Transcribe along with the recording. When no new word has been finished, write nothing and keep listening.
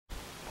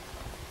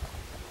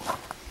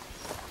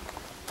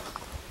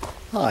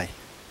Hi,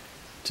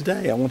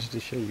 today I wanted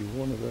to show you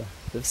one of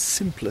the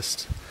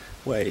simplest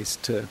ways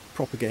to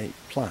propagate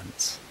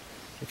plants.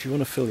 If you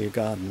want to fill your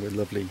garden with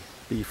lovely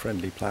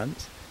bee-friendly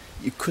plants,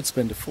 you could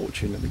spend a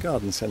fortune at the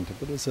garden centre,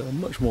 but there's a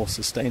much more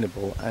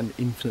sustainable and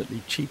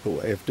infinitely cheaper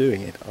way of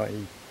doing it,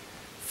 i.e.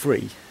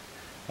 free.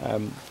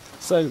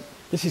 So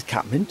this is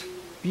catmint,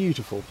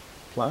 beautiful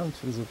plant.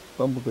 There's a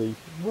bumblebee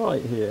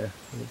right here.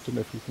 I don't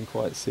know if you can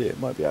quite see it,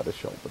 might be out of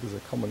shot, but there's a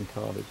common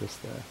carder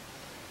just there.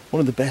 One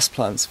of the best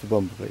plants for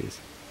bumblebees,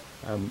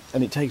 and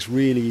it takes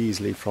really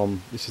easily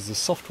from, this is a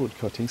softwood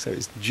cutting, so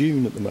it's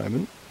June at the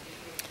moment,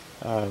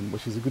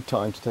 which is a good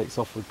time to take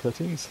softwood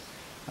cuttings,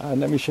 and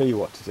let me show you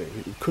what to do.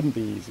 It couldn't be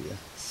easier.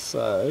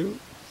 So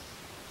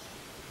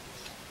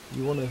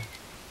you want to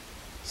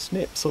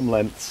snip some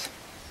lengths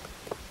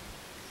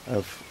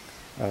of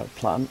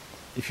plant.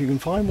 If you can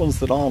find ones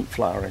that aren't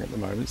flowering at the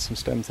moment, some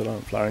stems that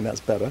aren't flowering,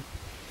 that's better,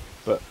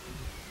 but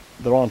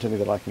there aren't any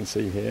that I can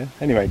see here.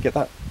 Anyway, get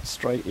that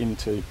straight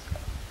into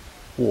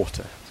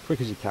water as quick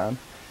as you can.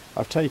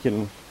 I've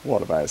taken,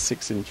 what, about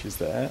 6 inches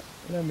there.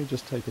 Let me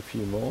just take a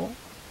few more.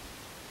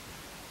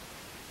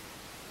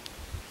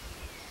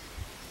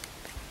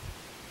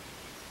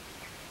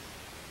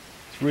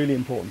 It's really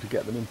important to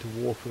get them into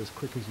water as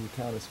quick as you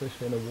can,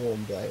 especially on a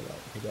warm day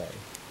like today,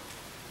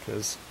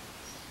 because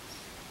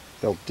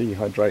they'll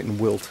dehydrate and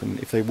wilt, and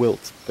if they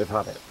wilt, they've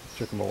had it.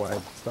 Chuck them away,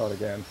 start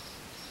again.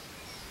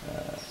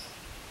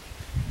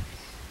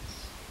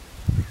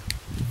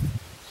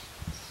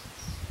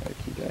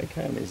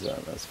 How many is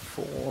that? That's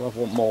 4. I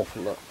want more for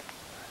luck.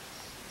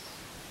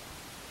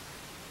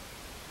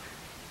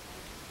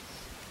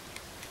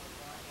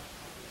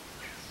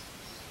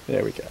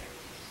 There we go.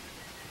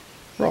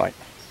 Right,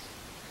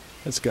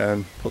 let's go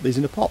and put these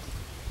in a pot.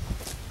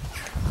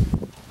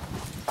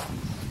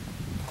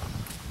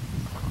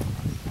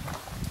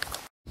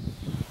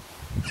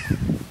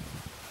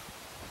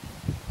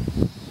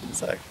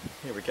 So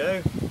here we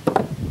go.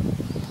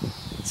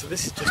 So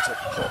this is just a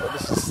pot.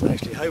 This is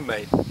actually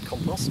homemade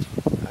compost.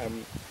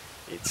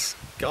 It's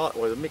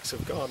a mix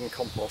of garden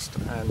compost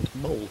and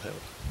molehill,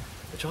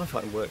 which I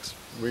find works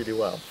really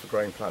well for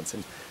growing plants.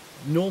 And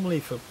normally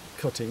for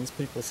cuttings,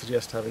 people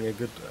suggest having a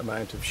good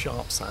amount of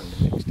sharp sand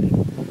mixed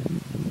in.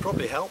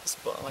 Probably helps,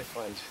 but I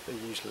find they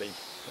usually,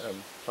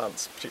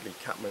 plants, particularly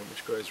catmint,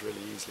 which grows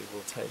really easily,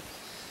 will take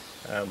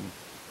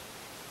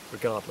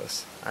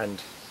regardless, and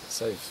it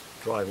saves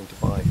driving to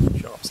buy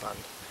sharp sand.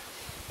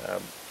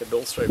 Get it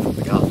all straight from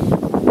the garden.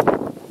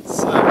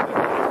 So,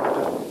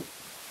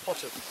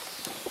 pot of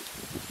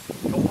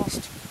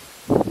compost.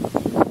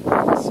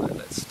 So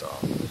let's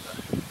start with that.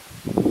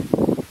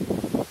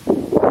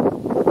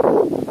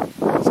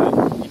 So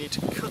you need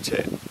to cut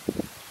it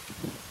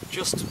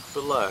just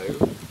below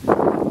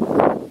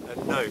a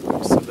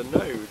node. So the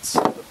nodes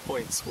are the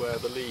points where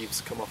the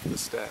leaves come off the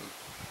stem.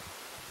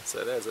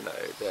 So there's a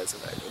node, there's a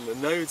node. And the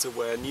nodes are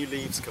where new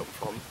leaves come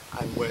from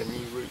and where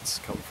new roots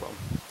come from.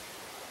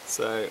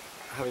 So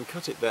having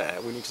cut it there,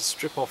 we need to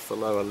strip off the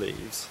lower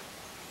leaves,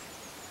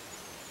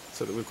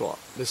 so that we've got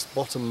this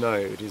bottom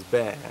node is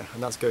bare,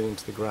 and that's going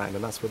into the ground,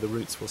 and that's where the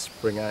roots will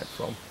spring out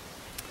from.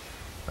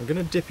 I'm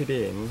going to dip it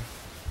in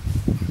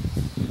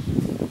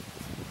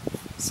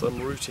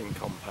some rooting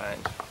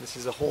compound. This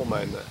is a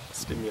hormone that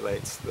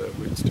stimulates the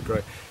roots to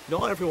grow.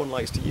 Not everyone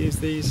likes to use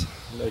these.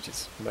 Note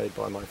it's made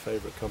by my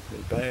favourite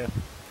company, Bayer.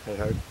 Hey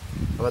ho.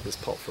 I've had this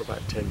pot for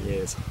about 10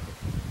 years.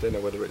 Don't know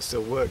whether it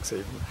still works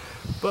even,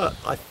 but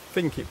I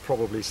think it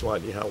probably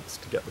slightly helps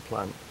to get the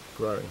plant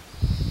growing.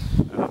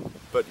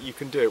 But you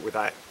can do it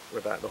without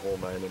the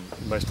hormone,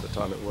 and most of the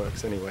time it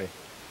works anyway.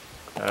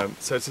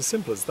 So it's as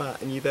simple as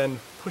that, and you then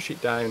push it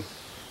down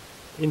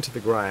into the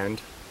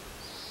ground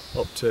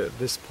up to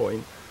this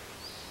point.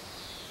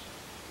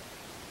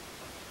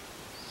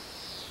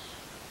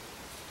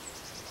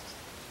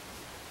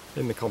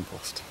 In the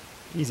compost.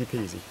 Easy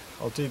peasy.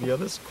 I'll do the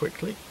others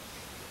quickly.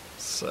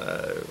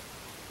 So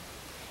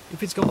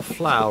if it's got a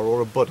flower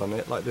or a bud on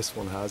it, like this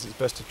one has, it's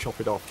best to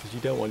chop it off, because you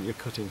don't want your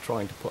cutting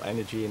trying to put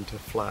energy into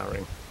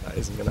flowering. That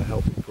isn't going to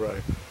help it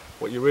grow.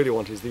 What you really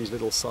want is these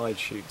little side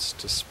shoots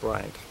to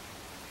sprout.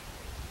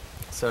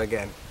 So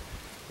again,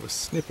 we'll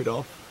snip it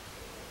off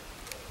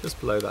just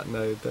below that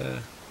node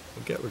there.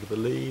 We'll get rid of the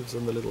leaves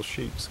and the little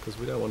shoots, because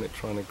we don't want it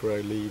trying to grow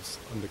leaves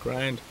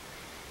underground.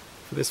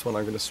 For this one,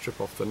 I'm going to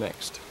strip off the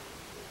next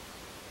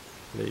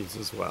leaves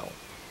as well.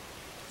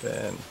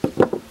 Then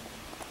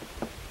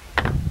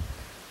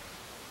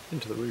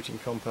into the rooting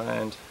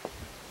compound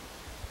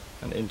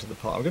and into the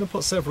pot. I'm going to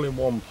put several in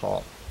one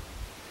pot.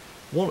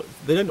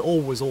 They don't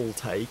always all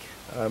take,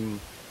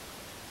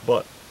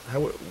 but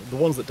the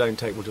ones that don't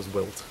take will just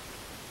wilt.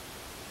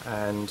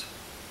 And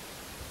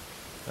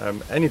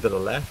any that are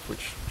left,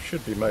 which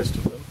should be most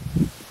of them,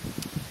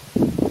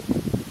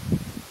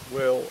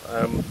 will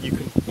you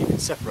can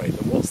separate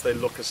them. Once they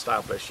look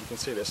established, you can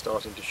see they're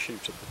starting to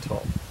shoot at the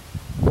top.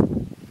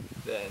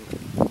 Then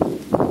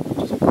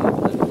just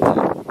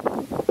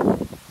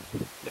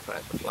nip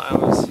out the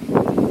flowers.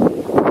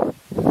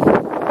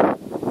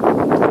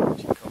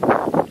 You come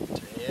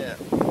into here.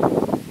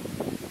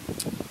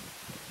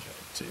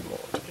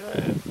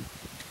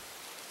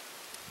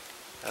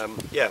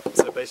 yeah,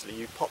 so basically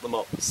you pot them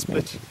up,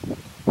 split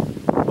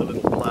the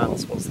little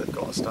plants once they've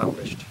got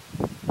established,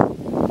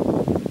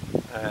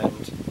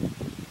 and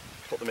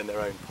put them in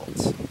their own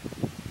pots.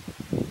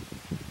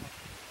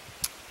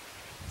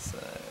 So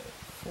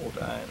 4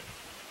 down.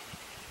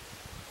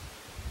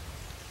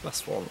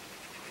 Last one.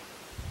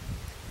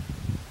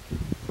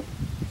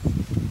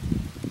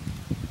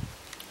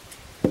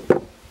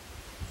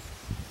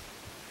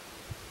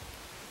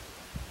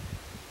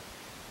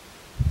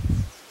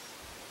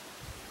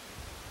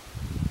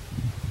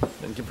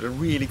 And give it a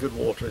really good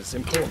water. It's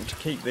important to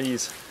keep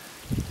these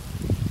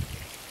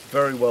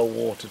very well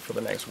watered for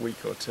the next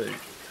week or two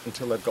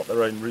until they've got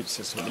their own root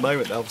system. At the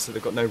moment, obviously,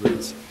 they've got no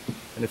roots,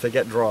 and if they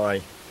get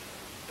dry,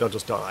 they'll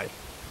just die,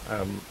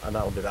 and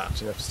that'll be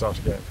that. You have to start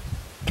again.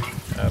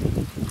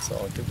 So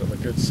I'll give them a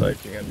good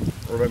soaking and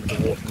remember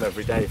to water them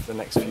every day for the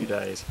next few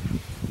days.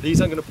 These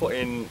I'm going to put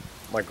in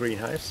my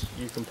greenhouse.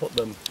 You can put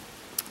them.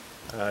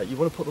 You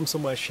want to put them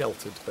somewhere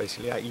sheltered,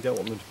 basically. You don't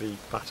want them to be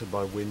battered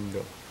by wind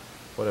or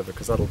whatever,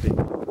 because that'll do.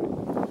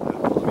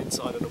 Put them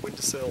inside on a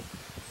windowsill.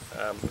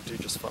 Would do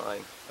just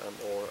fine,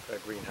 or a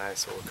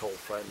greenhouse or a cold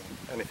frame,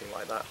 anything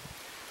like that.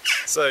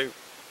 So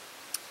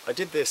I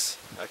did this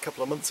a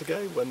couple of months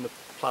ago when the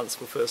plants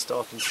were first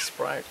starting to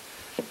sprout,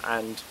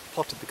 and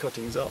potted the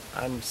cuttings up,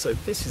 and so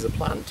this is a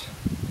plant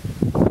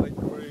I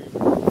grew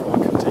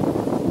from a cutting,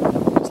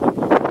 just like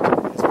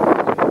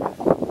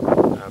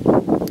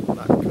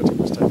that cutting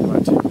was taken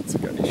about 2 months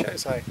ago. It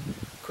shows how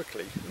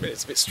quickly, I mean,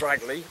 it's a bit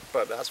straggly,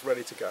 but that's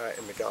ready to go out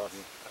in the garden,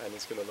 and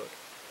it's going to look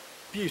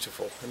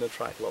beautiful and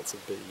attract lots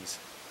of bees.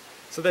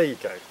 So there you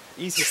go,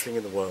 easiest thing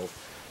in the world.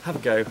 Have a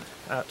go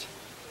at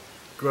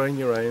growing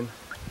your own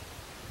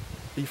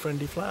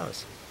bee-friendly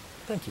flowers.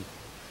 Thank you.